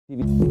This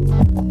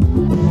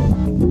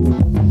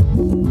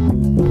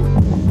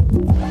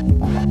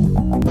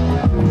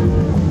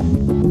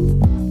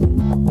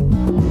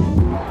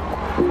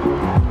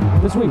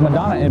week,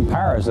 Madonna in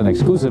Paris, an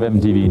exclusive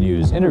MTV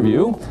News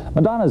interview.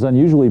 Madonna's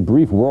unusually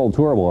brief world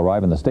tour will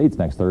arrive in the States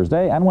next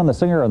Thursday, and when the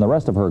singer and the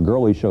rest of her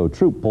girly show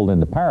troupe pulled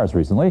into Paris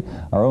recently,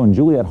 our own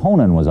Juliette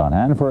Honan was on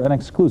hand for an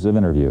exclusive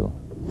interview.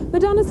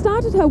 Madonna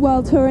started her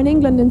world tour in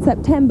England in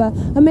September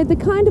amid the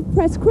kind of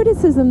press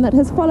criticism that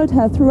has followed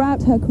her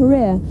throughout her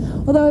career.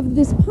 Although over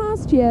this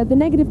past year, the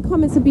negative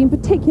comments have been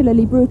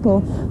particularly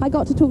brutal. I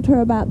got to talk to her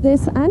about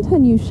this and her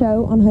new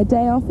show on her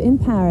day off in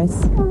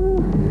Paris. I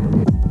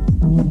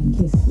want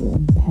to kiss you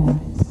in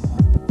Paris.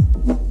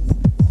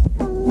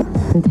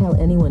 Until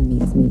anyone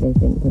meets me, they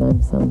think that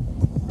I'm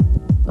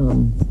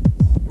some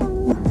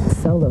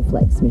solo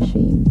flex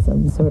machine,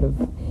 some sort of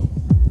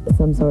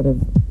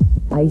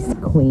ice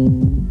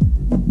queen,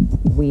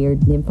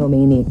 weird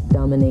nymphomaniac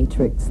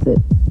dominatrix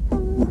that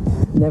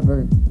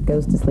never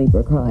goes to sleep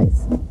or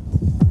cries.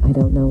 I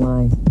don't know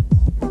why.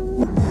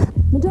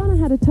 Madonna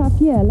had a tough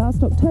year.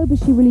 Last October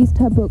she released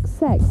her book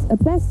Sex, a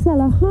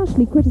bestseller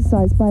harshly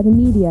criticized by the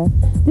media.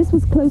 This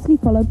was closely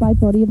followed by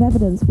Body of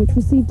Evidence, which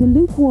received a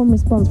lukewarm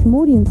response from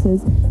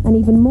audiences and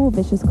even more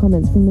vicious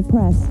comments from the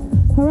press.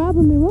 Her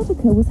album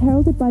Erotica was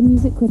heralded by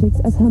music critics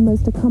as her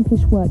most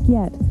accomplished work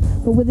yet.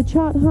 But with a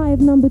chart high of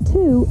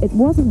 #2, it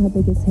wasn't her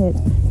biggest hit,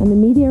 and the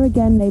media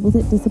again labeled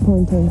it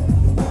disappointing.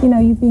 You know,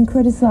 you've been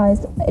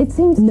criticized. It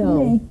seems to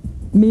me...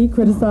 Me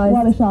criticized?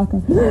 What a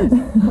shocker.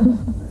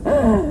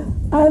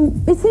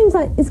 It seems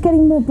like it's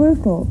getting more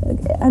brutal.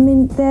 I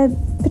mean, they're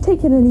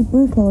particularly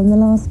brutal in the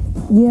last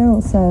year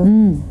or so.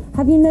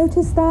 Have you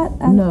noticed that?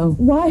 And no.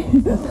 Why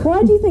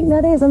do you think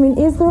that is? I mean,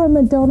 is there a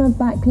Madonna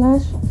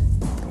backlash?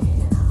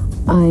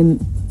 I'm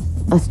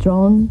a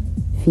strong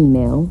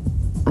female.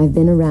 I've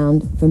been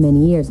around for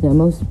many years. Now,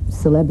 most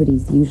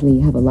celebrities usually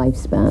have a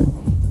lifespan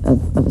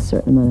of a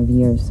certain amount of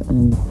years.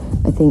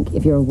 I think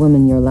if you're a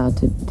woman, you're allowed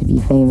to be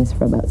famous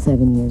for about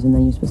 7 years, and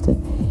then you're supposed to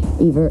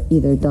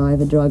either die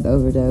of a drug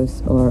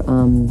overdose or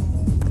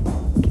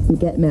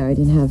get married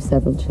and have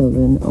several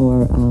children,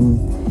 or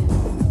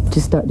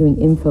just start doing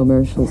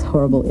infomercials,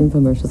 horrible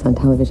infomercials on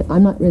television.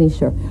 I'm not really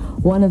sure.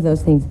 One of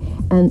those things,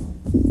 and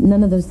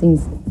none of those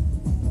things,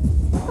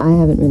 I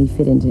haven't really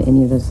fit into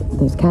any of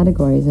those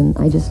categories, and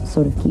I just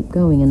sort of keep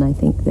going, and I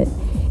think that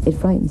it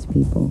frightens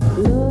people.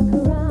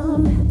 Look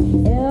around,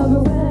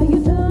 everywhere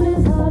you turn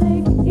is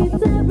heartache,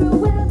 it's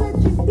everywhere that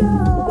you go.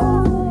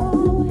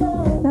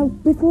 Now,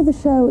 before the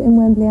show in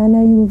Wembley, I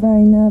know you were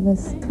very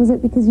nervous. Was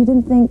it because you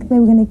didn't think they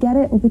were going to get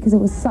it, or because it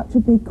was such a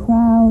big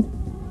crowd?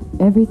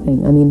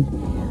 Everything. I mean,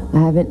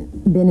 I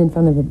haven't been in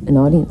front of an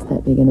audience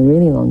that big in a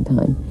really long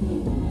time.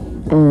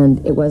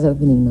 And it was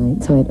opening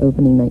night, so I had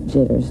opening night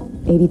jitters.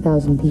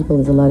 80,000 people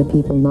is a lot of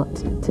people not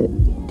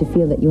to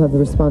feel that you have the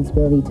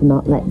responsibility to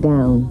not let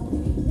down.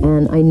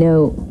 And I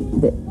know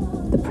that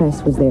the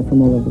press was there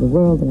from all over the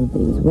world, and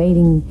everybody was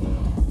waiting.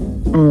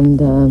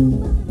 And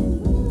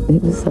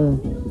it was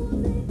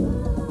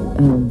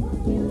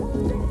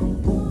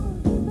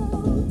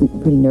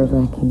pretty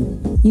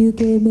nerve-wracking. You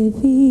gave me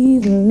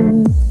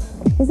fever.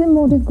 Is it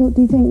more difficult,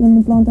 do you think, than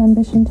the Blonde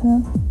Ambition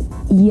tour?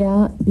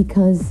 Yeah,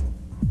 because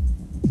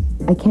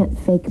I can't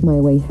fake my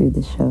way through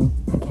the show.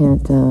 I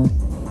can't,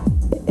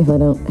 if I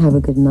don't have a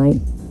good night,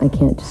 I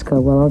can't just go,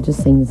 well, I'll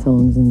just sing the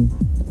songs and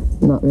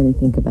not really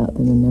think about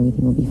them and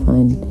everything will be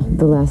fine.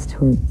 The last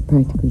tour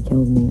practically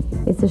killed me.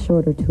 It's a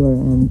shorter tour,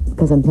 and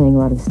because I'm playing a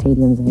lot of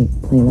stadiums, I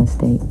play less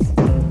dates.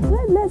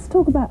 Let's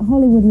talk about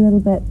Hollywood a little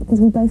bit, because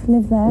we both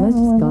live there. Let's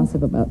just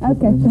gossip about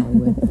people in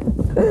Hollywood.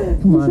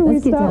 Come on,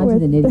 let's get down to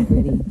the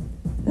nitty-gritty.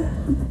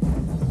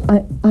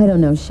 I don't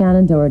know,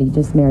 Shannon Doherty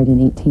just married an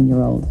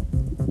 18-year-old.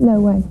 No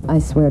way. I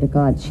swear to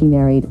God, she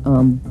married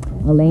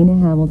Elena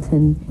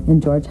Hamilton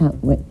and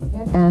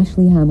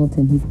Ashley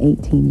Hamilton. He's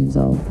 18 years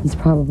old. He's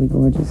probably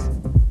gorgeous,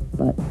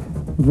 but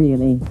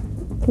really.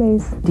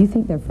 Please. Do you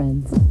think they're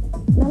friends?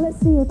 Now let's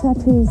see your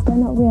tattoos. They're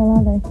not real,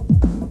 are they?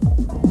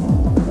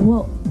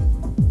 Well,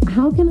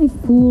 how can I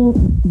fool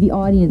the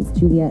audience,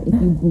 Juliette, if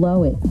you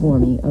blow it for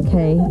me,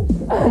 okay?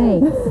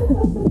 Thanks.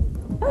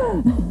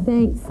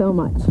 Thanks so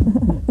much.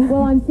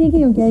 Well, I'm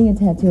thinking of getting a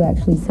tattoo,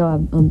 actually, so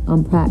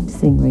I'm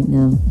practicing right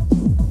now.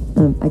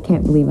 I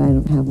can't believe I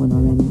don't have one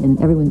already, and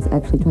everyone's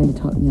actually trying to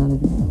talk me out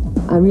of it.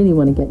 I really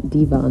want to get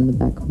Diva on the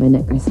back of my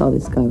neck. I saw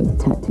this guy with a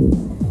tattoo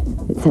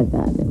that said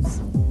that, and it was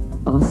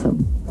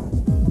awesome.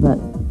 But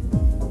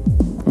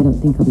I don't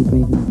think I'll be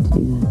brave enough to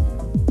do that.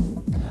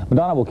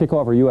 Madonna will kick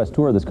off her U.S.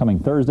 tour this coming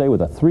Thursday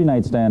with a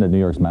 3-night stand at New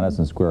York's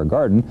Madison Square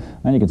Garden.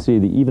 And you can see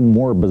the even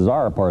more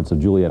bizarre parts of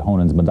Juliette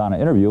Honan's Madonna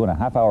interview in a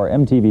half-hour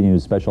MTV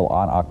News special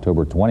on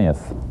October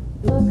 20th.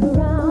 Look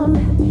around,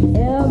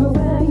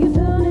 everywhere you turn.